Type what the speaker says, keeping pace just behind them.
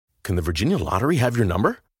can the Virginia Lottery have your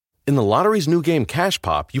number? In the lottery's new game Cash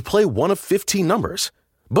Pop, you play one of 15 numbers.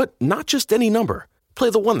 But not just any number. Play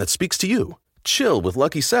the one that speaks to you. Chill with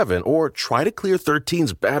Lucky 7 or try to clear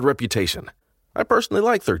 13's bad reputation. I personally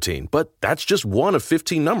like 13, but that's just one of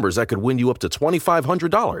 15 numbers that could win you up to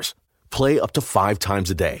 $2,500. Play up to 5 times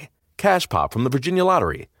a day. Cash Pop from the Virginia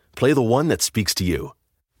Lottery. Play the one that speaks to you.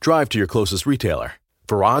 Drive to your closest retailer.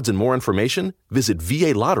 For odds and more information, visit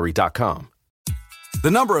VALottery.com. The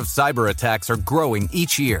number of cyber attacks are growing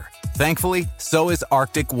each year. Thankfully, so is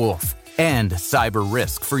Arctic Wolf. End cyber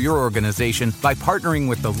risk for your organization by partnering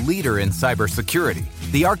with the leader in cybersecurity.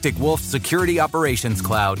 The Arctic Wolf Security Operations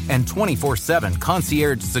Cloud and 24/7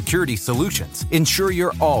 concierge security solutions ensure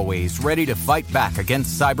you're always ready to fight back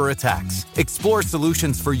against cyber attacks. Explore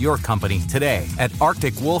solutions for your company today at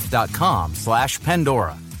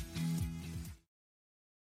arcticwolf.com/Pandora.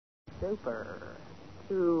 Super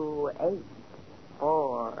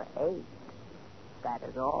 2848. That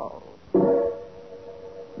is all.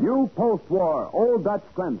 New post-war Old Dutch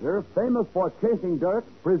cleanser, famous for chasing dirt,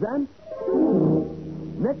 presents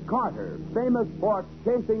Nick Carter, famous for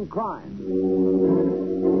chasing crime.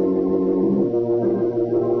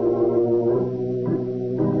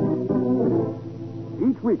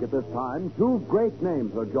 Each week at this time, two great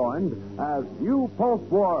names are joined as new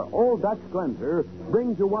post-war Old Dutch cleanser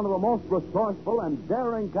brings you one of the most resourceful and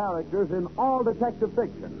daring characters in all detective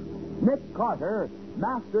fiction, Nick Carter,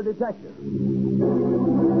 Master Detective.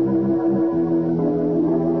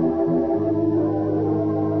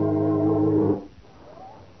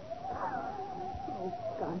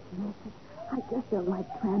 I guess they're like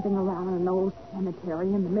tramping around in an old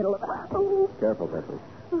cemetery in the middle of a... Oh. Careful, Betsy.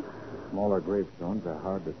 Smaller gravestones are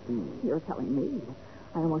hard to see. You're telling me.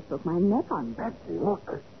 I almost broke my neck on that. Betsy,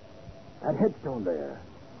 look. That headstone there.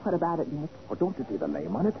 What about it, Nick? Well, don't you see the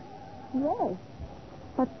name on it? Yes.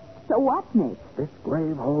 But so what, Nick? This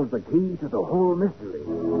grave holds the key to the whole mystery.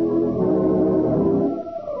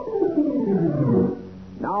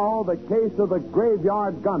 Now, the case of the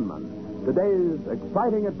Graveyard Gunman. Today's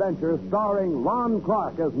exciting adventure starring Lon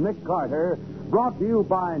Clark as Nick Carter, brought to you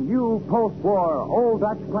by new post-war Old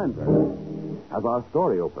Dutch cleanser. As our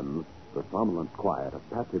story opens, the somnolent quiet of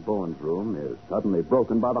Patsy Bowen's room is suddenly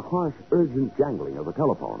broken by the harsh, urgent jangling of the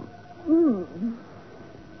telephone.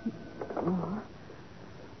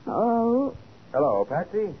 Oh. Hello,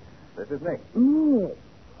 Patsy. This is Nick. Nick.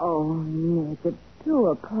 Oh, Nick, it's 2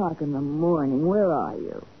 o'clock in the morning. Where are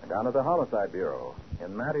you? Down at the Homicide Bureau,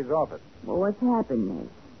 in Mattie's office. Well, what's happened, Nick?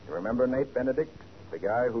 You remember Nate Benedict, the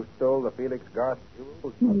guy who stole the Felix Garth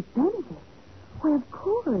jewels? Nate Benedict? Why, of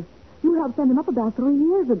course. You helped send him up about 3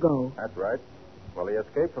 years ago. That's right. Well, he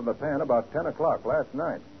escaped from the pen about 10 o'clock last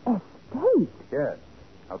night. Escaped? Yes.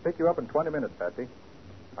 I'll pick you up in 20 minutes, Patsy.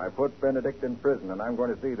 I put Benedict in prison, and I'm going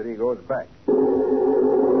to see that he goes back.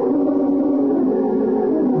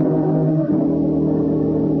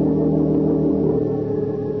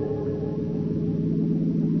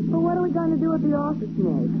 To do at the office,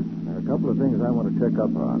 Nick? There are a couple of things I want to check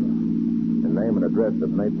up on. The name and address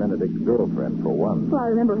of Nate Benedict's girlfriend, for one. Well, I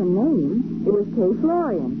remember her name. It was Kay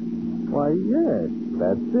Florian. Why, yes,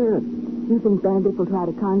 that's it. You think Benedict will try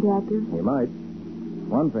to contact her? He might.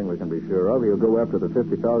 One thing we can be sure of, he'll go after the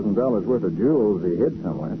 $50,000 worth of jewels he hid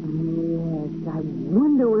somewhere. Yes, I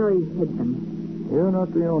wonder where he hid them. You're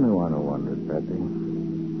not the only one who wonders, Patsy.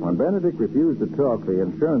 When Benedict refused to talk, the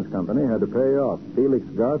insurance company had to pay off. Felix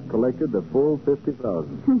Garth collected the full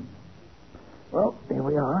 $50,000. Well, here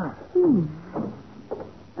we are.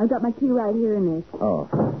 I've got my key right here, Nick. Oh.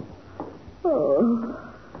 Oh,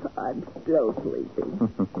 I'm so sleepy.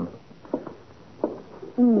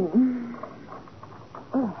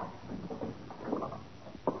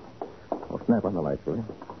 Well, snap on the lights, will you?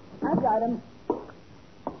 I've got him.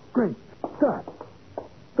 Great Scott.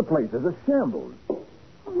 The place is a shambles.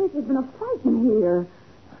 Nick, there's been a fight in here.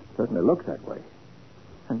 Certainly looks that way.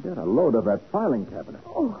 And get a load of that filing cabinet.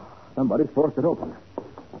 Oh. Somebody's forced it open.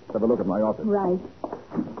 Let's have a look at my office. Right.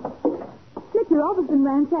 Nick, your office has been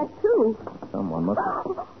ransacked, too. Someone must...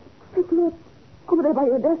 Nick, look. Over there by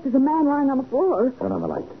your desk, there's a man lying on the floor. Turn on the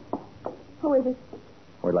light. Who is it?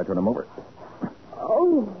 Wait till I turn him over.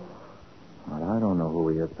 Oh. Well, I don't know who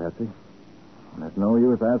he is, Patsy. And there's no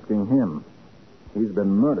use asking him. He's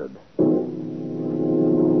been murdered.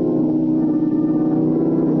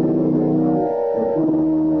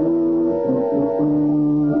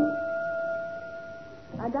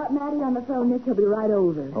 I got Matty on the phone, Nick. He'll be right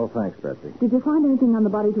over. Oh, thanks, Betsy. Did you find anything on the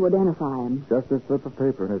body to identify him? Just this slip of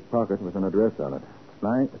paper in his pocket with an address on it.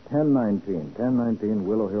 1019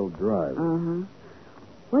 Willow Hill Drive. Uh-huh.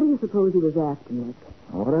 What do you suppose he was after, Nick?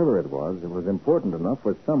 Whatever it was important enough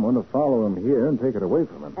for someone to follow him here and take it away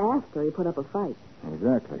from him. After he put up a fight.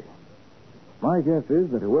 Exactly. My guess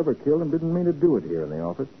is that whoever killed him didn't mean to do it here in the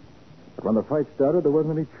office. But when the fight started, there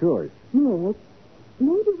wasn't any choice. Nick,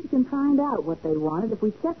 maybe we can find out what they wanted if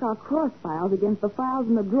we check our cross files against the files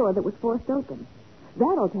in the drawer that was forced open.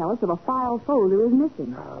 That'll tell us if a file folder is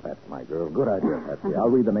missing. Ah, that's my girl. Good idea, Patsy. I'll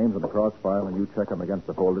read the names on the cross file, and you check them against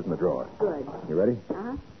the folders in the drawer. Good. You ready?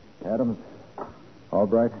 Uh-huh. Adams,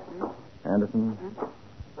 Albright, Anderson,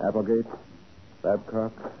 Applegate,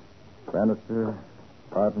 Babcock, Bannister,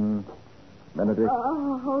 Barton, Benedict.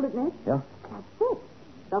 Oh, hold it, Nick. Yeah? That's it.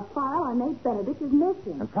 The file I made Benedict is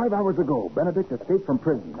missing. And 5 hours ago, Benedict escaped from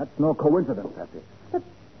prison. That's no coincidence, Patsy. But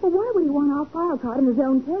why would he want our file card in his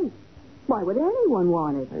own case? Why would anyone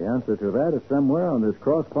want it? The answer to that is somewhere on this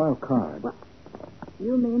cross-file card. What?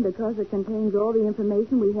 You mean because it contains all the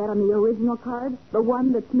information we had on the original card? The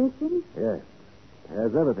one that's missing? Yes. It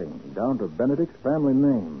has everything, down to Benedict's family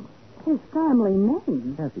name. His family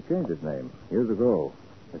name? Yes, he changed his name years ago.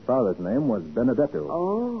 His father's name was Benedetto.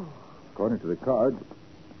 Oh. According to the card.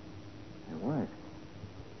 And why?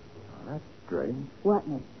 Oh, that's strange. What,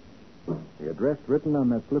 Nick? The address written on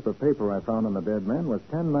that slip of paper I found on the dead man was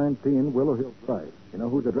 1019 Willow Hill Drive. You know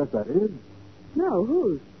whose address that is? No,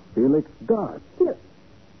 whose? Felix Garth. Here.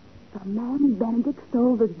 The man Benedict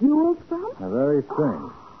stole the jewels from? Very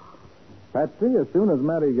strange. Patsy, as soon as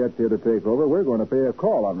Matty gets here to take over, we're going to pay a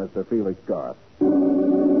call on Mr. Felix Garth.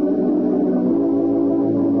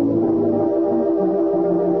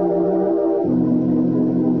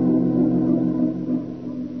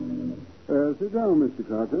 Sit down, Mr.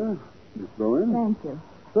 Carter. Miss Bowen. Thank you.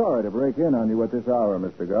 Sorry to break in on you at this hour,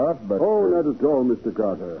 Mr. Garth, but... Oh, not at all, Mr.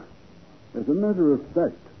 Carter. As a matter of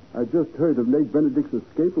fact, I just heard of Nate Benedict's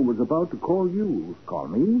escape and was about to call you. Call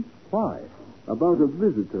me? Why? About a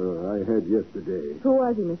visitor I had yesterday. Who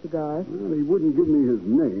was he, Mr. Garth? Well, he wouldn't give me his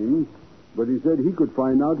name, but he said he could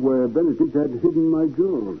find out where Benedict had hidden my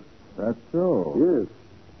jewels. That's so. Yes.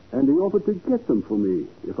 And he offered to get them for me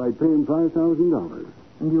if I'd pay him $5,000.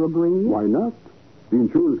 And you agreed? Why not? The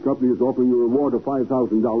insurance company is offering a reward of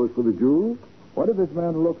 $5,000 for the jewels. What did this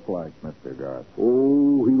man look like, Mr. Garth?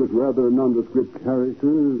 Oh, he was rather a nondescript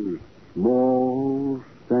character. Small,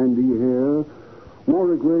 sandy hair.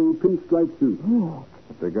 Wore a gray pinstripe suit. Oh.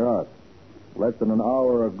 Mr. Garth, less than an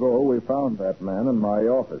hour ago, we found that man in my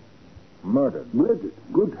office. Murdered. Murdered?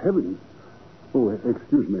 Good heavens. Oh,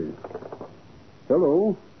 excuse me.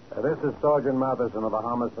 Hello? This is Sergeant Matheson of the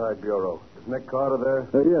Homicide Bureau. Is Nick Carter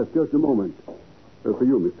there? Yes, just a moment. For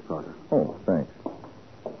you, Mr. Carter. Oh, thanks.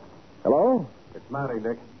 Hello? It's Matty,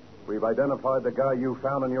 Nick. We've identified the guy you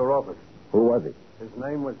found in your office. Who was he? His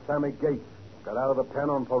name was Sammy Gates. Got out of the pen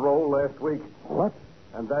on parole last week. What?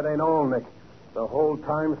 And that ain't all, Nick. The whole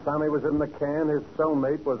time Sammy was in the can, his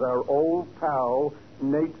cellmate was our old pal,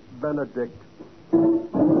 Nate Benedict.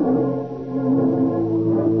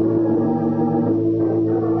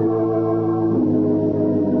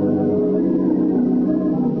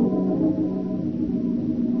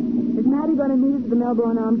 Going to meet us at the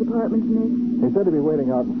Melbourne Arms Apartments, Nick? He said he'd be waiting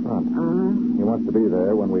out in front. He wants to be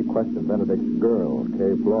there when we question Benedict's girl,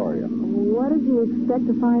 Kay Florian. What does he expect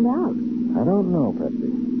to find out? I don't know, Patsy.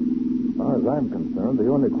 As far as I'm concerned, the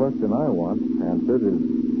only question I want answered is,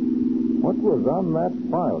 what was on that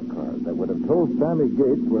file card that would have told Sammy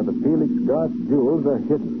Gates where the Felix Garth jewels are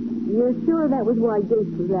hidden? You're sure that was why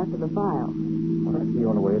Gates was after the file? Well, that's the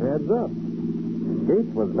only way it adds up. Gates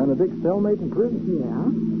was Benedict's cellmate in prison. Yeah?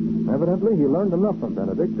 Evidently, he learned enough from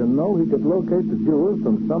Benedict to know he could locate the jewels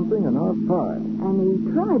from something in our file. And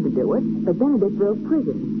he tried to do it, but Benedict broke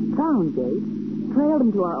prison, found Gates, trailed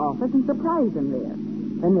him to our office, and surprised him there.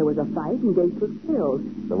 Then there was a fight, and Gates was killed.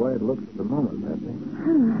 The way it looks at the moment, Patsy.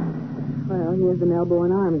 Well, here's the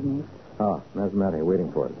Melbourne Arms, Nick. Ah, there's Matty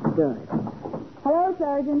waiting for us. Good. Hello,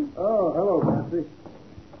 Sergeant. Oh, hello, Patsy.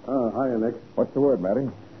 Hiya, Nick. What's the word, Matty?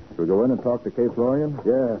 Should we go in and talk to Kay Florian?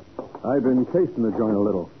 Yeah. I've been casing the joint a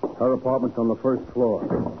little. Her apartment's on the first floor,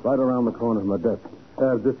 right around the corner from the desk.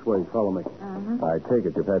 This way, follow me. I take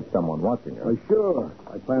it you've had someone watching her. Sure.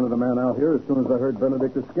 I planted a man out here as soon as I heard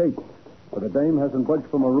Benedict escape. But the dame hasn't budged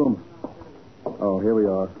from her room. Oh, here we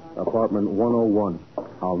are. Apartment 101.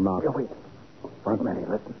 I'll knock. Wait. Front Matty,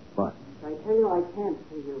 listen. What? I tell you, I can't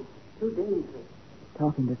see you. Too dangerous.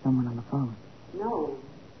 Talking to someone on the phone.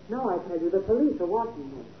 No, I tell you, the police are watching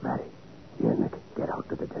me. Matty. Here, Nick. Get out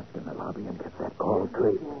to the desk in the lobby and get that call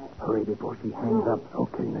straight. Hurry before she hangs up.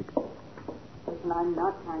 Okay, Nick. Listen, I'm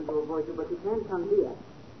not trying to avoid you, but you can't come here.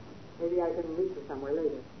 Maybe I can meet you somewhere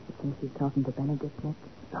later. You think she's talking to Benedict, Nick?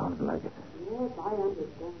 Sounds like it. Yes, I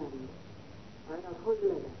understand. All right, I'll call you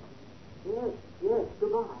later. Yes,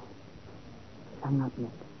 goodbye. Hang up, Nick.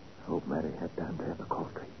 Oh, Matty, head down there the call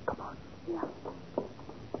street. Come on. Yeah.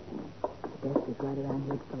 The desk is right around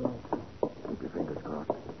here to the left. Keep your fingers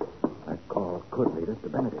crossed. That call could lead us to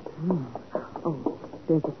Benedict. Oh,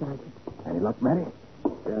 there's the sergeant. Any luck, Matty?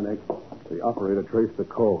 Yeah, Nick. The operator traced the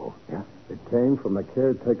call. Yeah? It came from the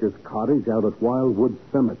caretaker's cottage out at Wildwood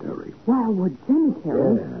Cemetery. Wildwood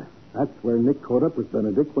Cemetery? Yeah. That's where Nick caught up with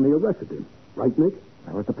Benedict when he arrested him. Right, Nick?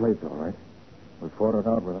 That was the place, all right. We fought it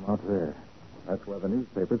out with him out there. That's why the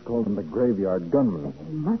newspapers called him the graveyard gunman.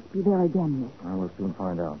 He must be there again, Nick. Well, we'll soon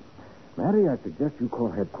find out. Matty, I suggest you call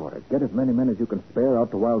headquarters. Get as many men as you can spare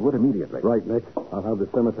out to Wildwood immediately. Right, Nick. I'll have the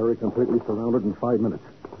cemetery completely surrounded in 5 minutes.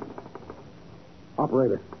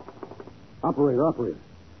 Operator.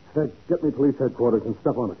 Get me police headquarters and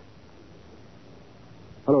step on it.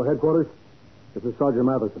 Hello, headquarters. This is Sergeant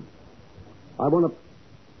Matheson. I want to...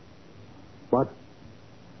 What?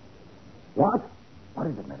 What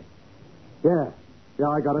is it, Matty? Yeah,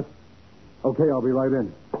 I got it. Okay, I'll be right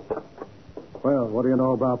in. Well, what do you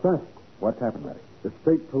know about that? What's happened, Matty? The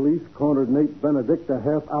state police cornered Nate Benedict a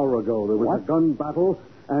half hour ago. There was a gun battle,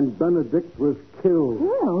 and Benedict was killed.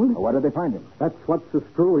 Killed? Where did they find him? That's what's so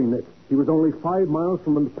screwy, Nick. He was only 5 miles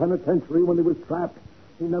from the penitentiary when he was trapped.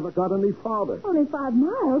 He never got any farther. Only 5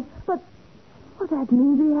 miles? But, well, that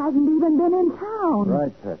means he hasn't even been in town.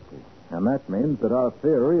 Right, Patsy. And that means that our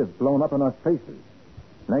theory is blown up in our faces.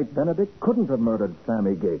 Nate Benedict couldn't have murdered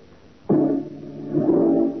Sammy Gates.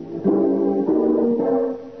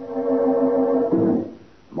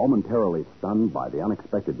 Momentarily stunned by the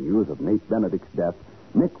unexpected news of Nate Benedict's death,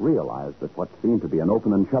 Nick realized that what seemed to be an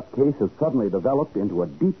open and shut case has suddenly developed into a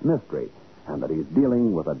deep mystery, and that he's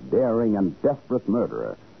dealing with a daring and desperate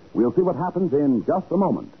murderer. We'll see what happens in just a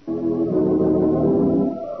moment.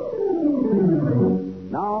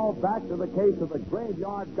 Now, back to the case of the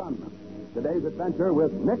graveyard gunman. Today's adventure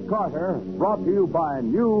with Nick Carter, brought to you by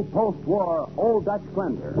new post-war Old Dutch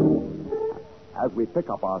cleanser. As we pick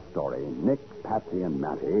up our story, Nick, Patsy, and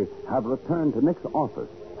Matty have returned to Nick's office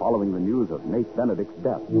following the news of Nate Benedict's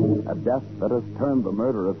death, a death that has turned the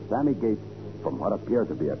murder of Sammy Gates from what appeared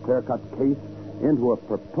to be a clear-cut case into a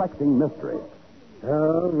perplexing mystery.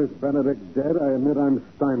 Well, with Benedict dead, I admit I'm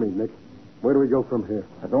stymied, Nick. Where do we go from here?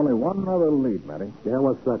 There's only one other lead, Matty. Yeah,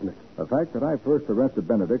 what's that, Nick? The fact that I first arrested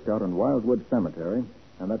Benedict out in Wildwood Cemetery,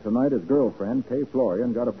 and that tonight his girlfriend, Kay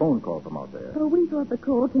Florian, got a phone call from out there. Oh, we thought the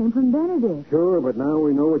call came from Benedict. Sure, but now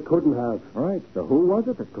we know it couldn't have. Right, so who was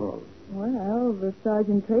it that called? Well, the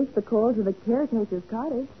sergeant traced the call to the caretaker's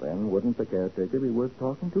cottage. Then wouldn't the caretaker be worth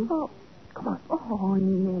talking to? Oh. Come on. Oh,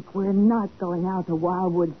 Nick, we're not going out to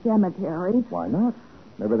Wildwood Cemetery. Why not?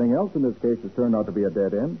 Everything else in this case has turned out to be a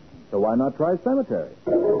dead end. So why not try cemetery?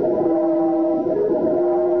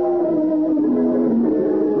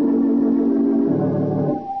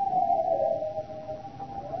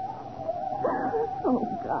 Oh,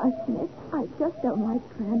 gosh, Nick, I just don't like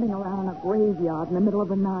tramping around a graveyard in the middle of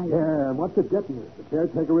the night. Yeah, and what's it getting us? The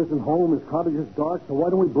caretaker isn't home, his cottage is dark, so why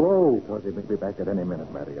don't we blow? Because he may be back at any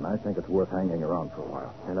minute, Matty, and I think it's worth hanging around for a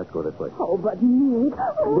while. Hey, let's go this way. Oh, but Nick...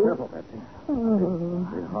 Careful, Patsy. Oh.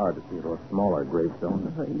 It's hard to see those smaller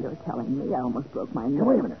gravestones. You're telling me I almost broke my Hey, nose.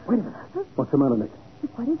 wait a minute. What's the matter, Nick?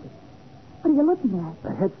 Nick, what is it? What are you looking at?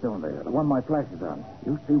 The headstone there, the one my flash is on.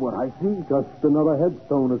 You see what I see? Just another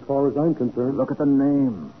headstone as far as I'm concerned. Look at the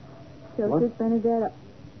name. Joseph Benedetto.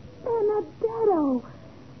 Benedetto!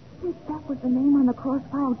 Nick, that was the name on the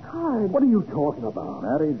cross-filed card. What are you talking about?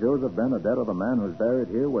 Matty Joseph Benedetto, the man who's buried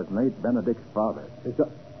here, was Nate Benedict's father. Is that...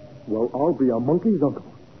 Well, I'll be a monkey's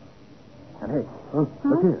uncle. And hey, Huh?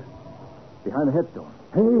 look here. Behind the headstone.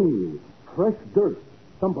 Hey, fresh dirt.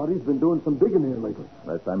 Somebody's been doing some digging here lately.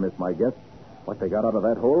 Unless I missed my guess, what they got out of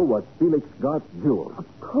that hole was Felix Gott's jewels. Of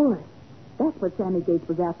course. That's what Sammy Gates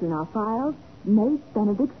was after in our files. Nate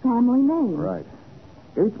Benedict's family name. Right.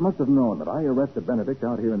 Gates must have known that I arrested Benedict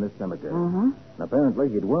out here in this cemetery. Uh-huh. And apparently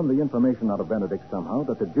he'd wormed the information out of Benedict somehow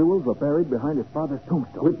that the jewels were buried behind his father's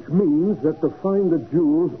tombstone. Which means that to find the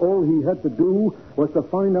jewels, all he had to do was to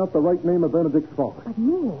find out the right name of Benedict's father. But,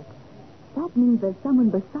 Nick, that means that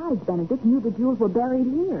someone besides Benedict knew the jewels were buried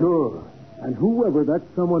here. Sure. And whoever that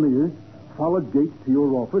someone is followed Gates to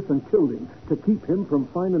your office and killed him to keep him from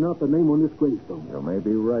finding out the name on this gravestone. You may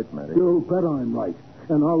be right, Matty. You bet I'm right.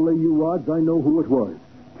 And I'll lay you odds I know who it was.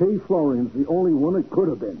 Kay Florian's the only one it could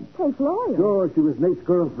have been. Kay Florian? Sure, she was Nate's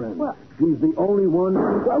girlfriend. Well- She's the only one...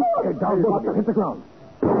 Hey, down, look, hit the ground.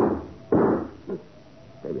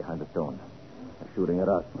 Stay behind the stone. They're shooting at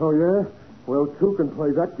us. Oh, yeah? Well, two can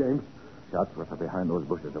play that game. Shots were from behind those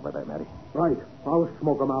bushes over there, Matty. Right. I'll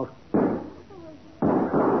smoke them out.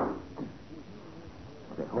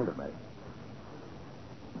 Okay, hold it, Matty.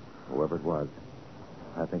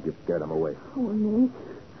 think you've scared him away. Oh, Nick.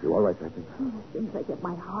 You all right, Patsy? As soon as I get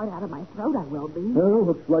my heart out of my throat, I will be. Well,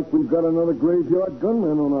 looks like we've got another graveyard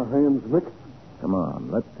gunman on our hands, Nick. Come on,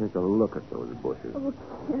 let's take a look at those bushes. Oh,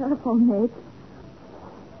 careful, Nick.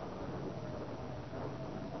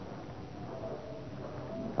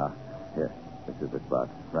 Ah, here. This is the spot.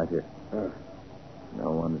 Right here.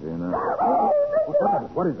 No one's in.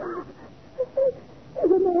 What is it?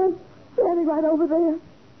 There's a man standing right over there.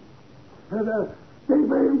 Stay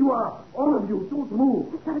where you are. All of you, don't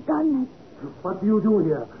move. He's got a gun, Nick. What do you do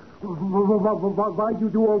here? Why do you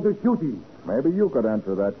do all this shooting? Maybe you could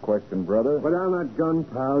answer that question, brother. Put down that gun,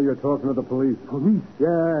 pal. You're talking to the police. Police?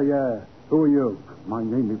 Yeah. Who are you? My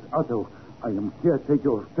name is Otto. I am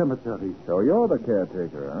caretaker of cemetery. So you're the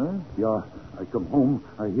caretaker, huh? Yeah. I come home.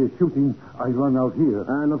 I hear shooting. I run out here.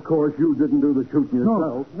 And, of course, you didn't do the shooting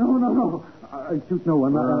yourself. No. I shoot no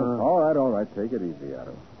one. All right. Take it easy,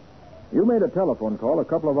 Otto. You made a telephone call a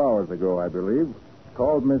couple of hours ago, I believe.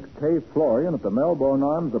 Called Miss Kay Florian at the Melbourne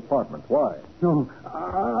Arms apartment. Why? No.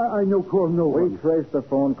 I no call no We one. traced the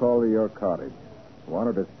phone call to your cottage.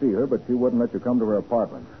 Wanted to see her, but she wouldn't let you come to her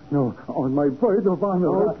apartment. No. On my word of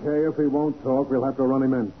honor. Okay, if he won't talk, we'll have to run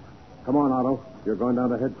him in. Come on, Otto. You're going down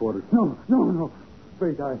to headquarters. No.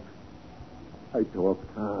 Wait, I talk.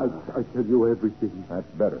 I tell you everything. That's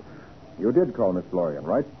better. You did call Miss Florian,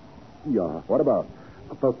 right? Yeah. What about?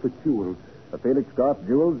 About the jewels. The Felix Garth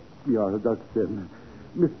jewels? Yeah, that's them.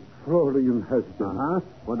 Miss Florian has them.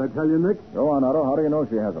 What'd I tell you, Nick? Go on, Otto. How do you know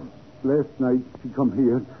she has them? Last night, she come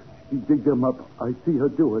here. She dig them up. I see her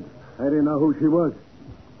do it. I didn't know who she was.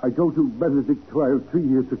 I go to Benedict trial 3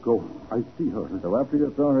 years ago. I see her. So after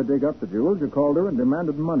you saw her dig up the jewels, you called her and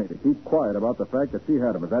demanded money to keep quiet about the fact that she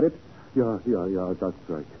had them. Is that it? Yeah, that's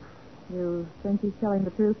right. You think he's telling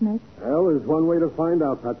the truth, Nick? Well, there's one way to find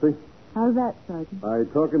out, Patsy. How's that, Sergeant? By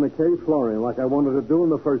talking to Kay Florian like I wanted to do in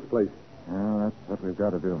the first place. Yeah, that's what we've got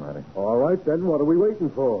to do, Matty. All right, then. What are we waiting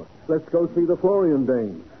for? Let's go see the Florian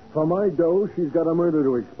dame. For my dough, she's got a murder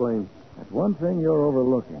to explain. There's one thing you're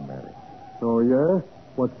overlooking, Matty. Oh, yeah?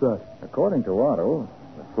 What's that? According to Otto,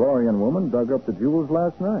 the Florian woman dug up the jewels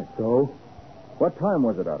last night. So? What time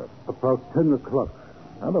was it, Otto? About 10 o'clock.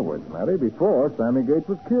 In other words, Matty, before Sammy Gates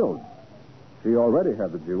was killed. She already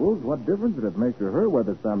had the jewels. What difference did it make to her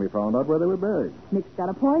whether Sammy found out where they were buried? Nick's got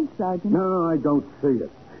a point, Sergeant. No, I don't see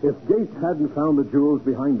it. If Gates hadn't found the jewels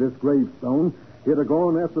behind this gravestone, he'd have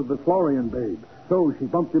gone after the Florian babe. So she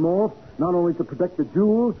bumped him off, not only to protect the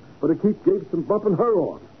jewels, but to keep Gates from bumping her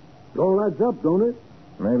off. It all adds up, don't it?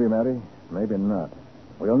 Maybe, Matty. Maybe not.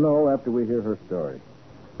 We'll know after we hear her story.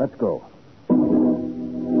 Let's go.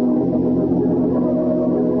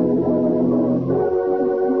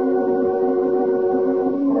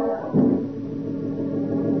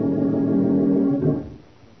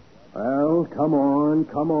 Well, come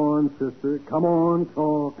on, sister. Come on,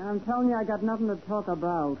 talk. I'm telling you, I got nothing to talk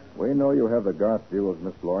about. We know you have the Garth jewels,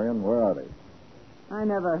 Miss Florian. Where are they? I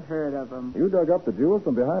never heard of them. You dug up the jewels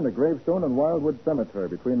from behind the gravestone in Wildwood Cemetery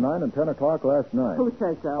between 9 and 10 o'clock last night. Who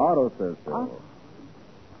says so? Otto says so.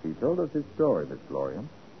 He told us his story, Miss Florian.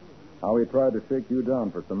 How he tried to shake you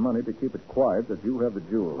down for some money to keep it quiet that you have the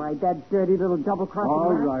jewels. Why, that dirty little double-crossing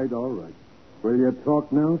All rat. right. Will you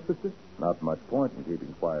talk now, sister? Not much point in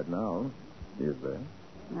keeping quiet now, is there?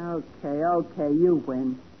 Okay, you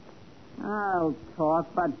win. I'll talk,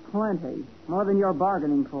 but plenty. More than you're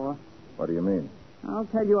bargaining for. What do you mean? I'll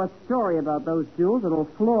tell you a story about those jewels that'll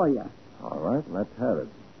floor you. All right, let's have it.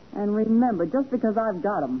 And remember, just because I've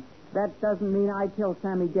got them, that doesn't mean I killed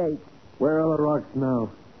Sammy Gates. Where are the rocks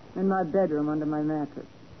now? In my bedroom under my mattress.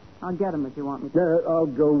 I'll get them if you want me to. Yeah, I'll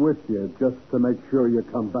go with you just to make sure you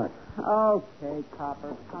come back. Okay,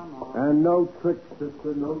 Copper, come on. And no tricks,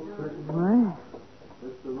 sister, no tricks. What?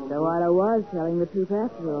 So Otto was telling the truth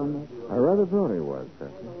after all, Nick. I rather thought he was,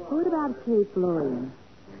 Patsy. What about Kay Florian?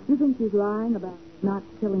 You think she's lying about not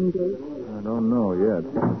killing Gates? I don't know yet.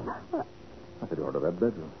 I could go to that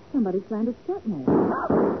bedroom. Somebody slammed a step there.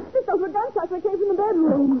 Those were gunshots that came from the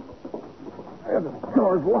bedroom. The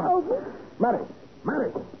door's locked. Oh, Matty!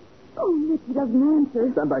 oh, Nick, he doesn't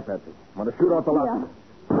answer. Stand back, Patsy. I'm going to shoot off the lock.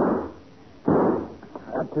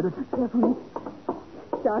 That's it. Careful,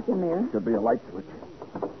 Nick. Dark in there. Should be a light switch.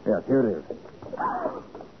 Yes, here it is.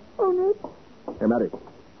 Oh, Nick. Hey, Matty.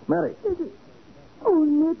 Oh,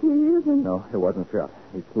 Nick, he isn't. No, he wasn't shot.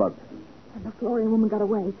 He's slugged. And the Florian woman got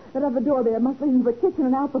away. That other door there must lead into the kitchen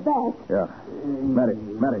and out the back. Yeah.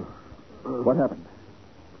 Matty. What happened?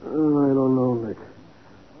 I don't know, Nick.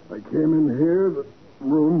 I came in here, the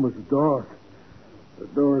room was dark. The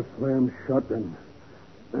door slammed shut, and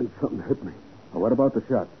then something hit me. Well, what about the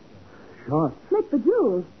shot? Shot? Nick, the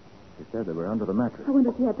jewels. She said they were under the mattress. I wonder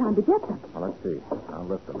if she had time to get them. Well, let's see. I'll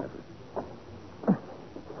lift the mattress.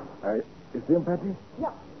 You see him, Patsy?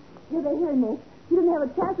 Yeah, they're here, Nick. You didn't have a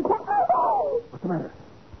chance to catch... Oh! What's the matter?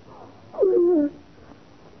 Over here.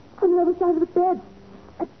 On the other side of the bed.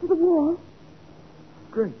 Up to the wall.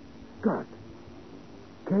 Great God.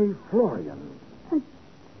 Kay Florian. And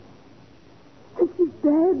she's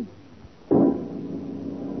dead.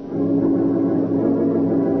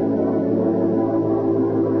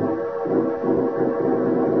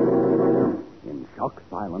 In shocked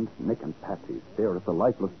silence, Nick and Patsy stare at the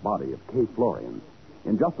lifeless body of Kay Florian.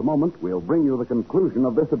 In just a moment, we'll bring you the conclusion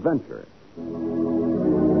of this adventure.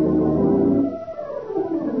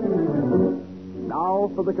 Now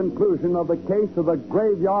for the conclusion of the case of the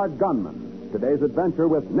Graveyard Gunman. Today's adventure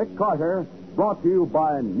with Nick Carter, brought to you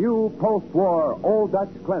by new post-war Old Dutch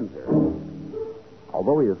Cleanser.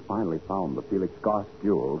 Although he has finally found the Felix Garth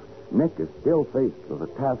jewels, Nick is still faced with the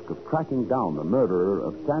task of tracking down the murderer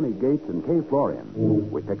of Sammy Gates and Kay Florian.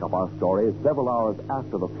 We pick up our story several hours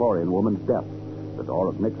after the Florian woman's death. The door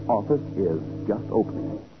of Nick's office is just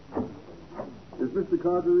opening. Is Mr.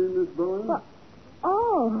 Carter in, Miss Bowen?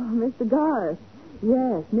 Oh, Mr. Garth.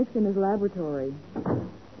 Yes, Nick's in his laboratory.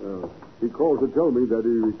 He called to tell me that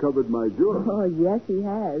he recovered my jewels. Oh, yes, he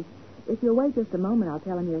has. If you'll wait just a moment, I'll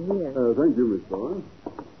tell him you're here. Thank you, Miss Bowen.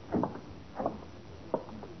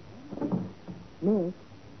 Nick,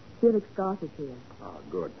 Felix Garth is here. Oh,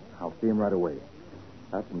 good. I'll see him right away.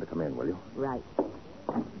 Ask him to come in, will you? Right.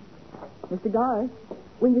 Mr. Garth,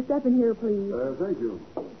 will you step in here, please? Thank you.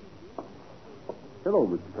 Hello,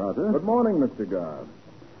 Mr. Carter. Good morning, Mr. Garth.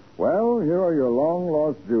 Well, here are your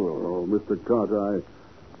long-lost jewels. Oh, Mr. Carter,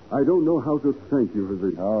 I don't know how to thank you for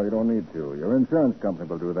this. Oh, you don't need to. Your insurance company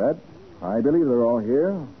will do that. I believe they're all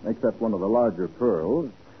here, except one of the larger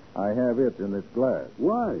pearls. I have it in this glass.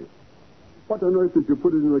 Why? What on earth did you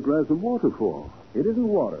put it in a glass of water for? It isn't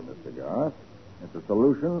water, Mr. Garth. It's a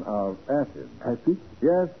solution of acid. Acid?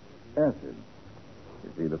 Yes, acid.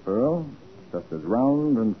 You see the pearl? Just as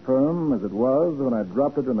round and firm as it was when I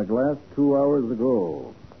dropped it in the glass 2 hours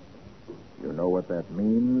ago. You know what that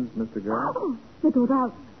means, Mr. Garth? Oh, Nick, look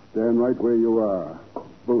out. Stand right where you are,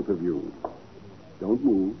 both of you. Don't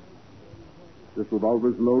move. This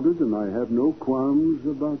revolver's loaded, and I have no qualms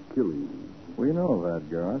about killing you. We know that,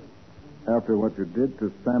 Garth. After what you did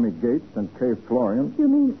to Sammy Gates and Kay Florian. You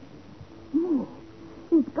mean... No.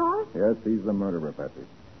 He's Garth? Yes, he's the murderer, Patsy.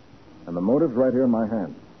 And the motive's right here in my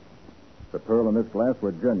hand. The pearl in this glass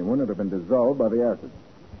were genuine. It had been dissolved by the acid.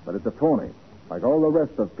 But it's a phony, like all the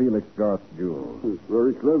rest of Felix Garth's jewels. It's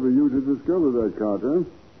very clever of you to discover that, Carter.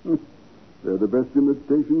 They're the best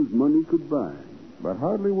imitations money could buy. But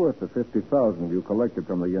hardly worth the $50,000 you collected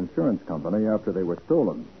from the insurance company after they were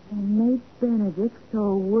stolen. And Nate Benedict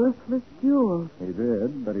stole worthless jewels. He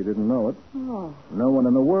did, but he didn't know it. Oh. No one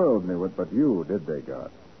in the world knew it but you, did they,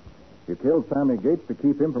 Garth? You killed Sammy Gates to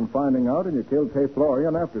keep him from finding out, and you killed Kay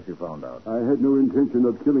Florian after she found out. I had no intention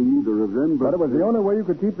of killing either of them, But it was the only way you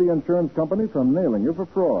could keep the insurance company from nailing you for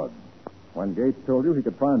fraud. When Gates told you he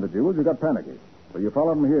could find the jewels, you got panicky. So you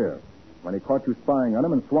followed him here. When he caught you spying on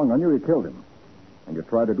him and swung on you, he killed him. And you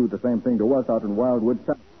tried to do the same thing to us out in Wildwood.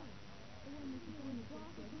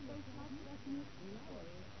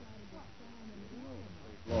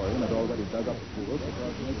 Florian had already dug up the jewels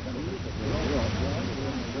because he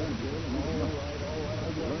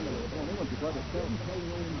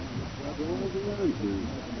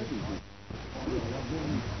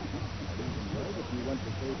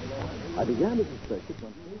I began to suspect it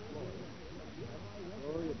when...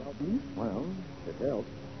 Well, it helped.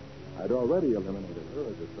 I'd already eliminated her as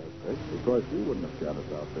a suspect because she wouldn't have got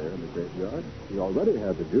us out there in the graveyard. She already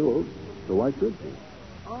had the jewels, so why should she?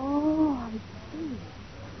 Oh, I see.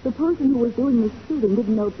 The person who was doing the shooting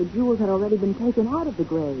didn't know if the jewels had already been taken out of the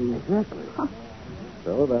grave. Exactly.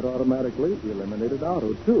 So that automatically eliminated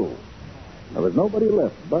Otto, too. There was nobody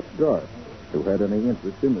left but Garth who had any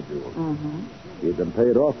interest in the jewels. Uh-huh. He'd been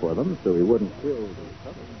paid off for them, so he wouldn't kill to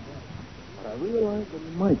recover them. But I realized that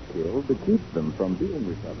he might kill to keep them from being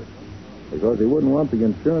recovered, because he wouldn't want the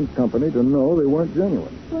insurance company to know they weren't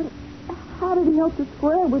genuine. But how did he hope to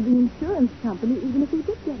square with the insurance company even if he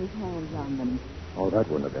did get his hands on them? Oh, that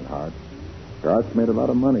wouldn't have been hard. Garth's made a lot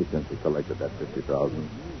of money since he collected that $50,000.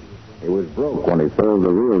 He was broke when he sold the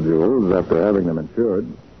real jewels after having them insured.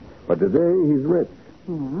 But today he's rich.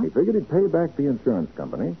 Yeah. He figured he'd pay back the insurance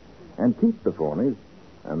company and keep the phonies,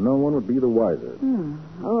 and no one would be the wiser.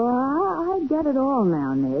 Oh, I get it all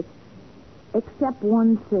now, Nick. Except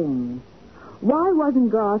one thing. Why wasn't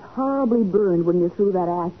Garth horribly burned when you threw that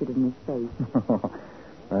acid in his face?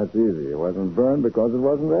 That's easy. It wasn't burned because it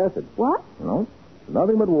wasn't acid. What? No.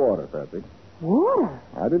 Nothing but water, Patsy. Water?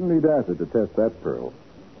 I didn't need acid to test that pearl.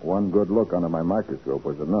 One good look under my microscope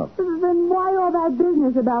was enough. Then why all that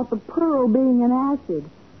business about the pearl being an acid?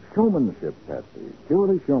 Showmanship, Patsy.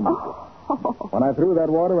 Purely showmanship. Oh. When I threw that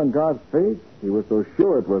water in Garth's face, he was so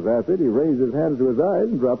sure it was acid, he raised his hands to his eyes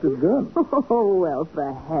and dropped his gun. Oh, well,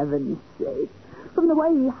 for heaven's sake. From the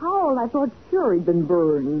way he howled, I thought sure he'd been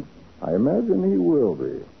burned. I imagine he will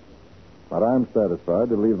be. But I'm satisfied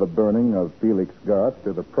to leave the burning of Felix Garth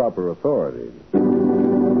to the proper authorities.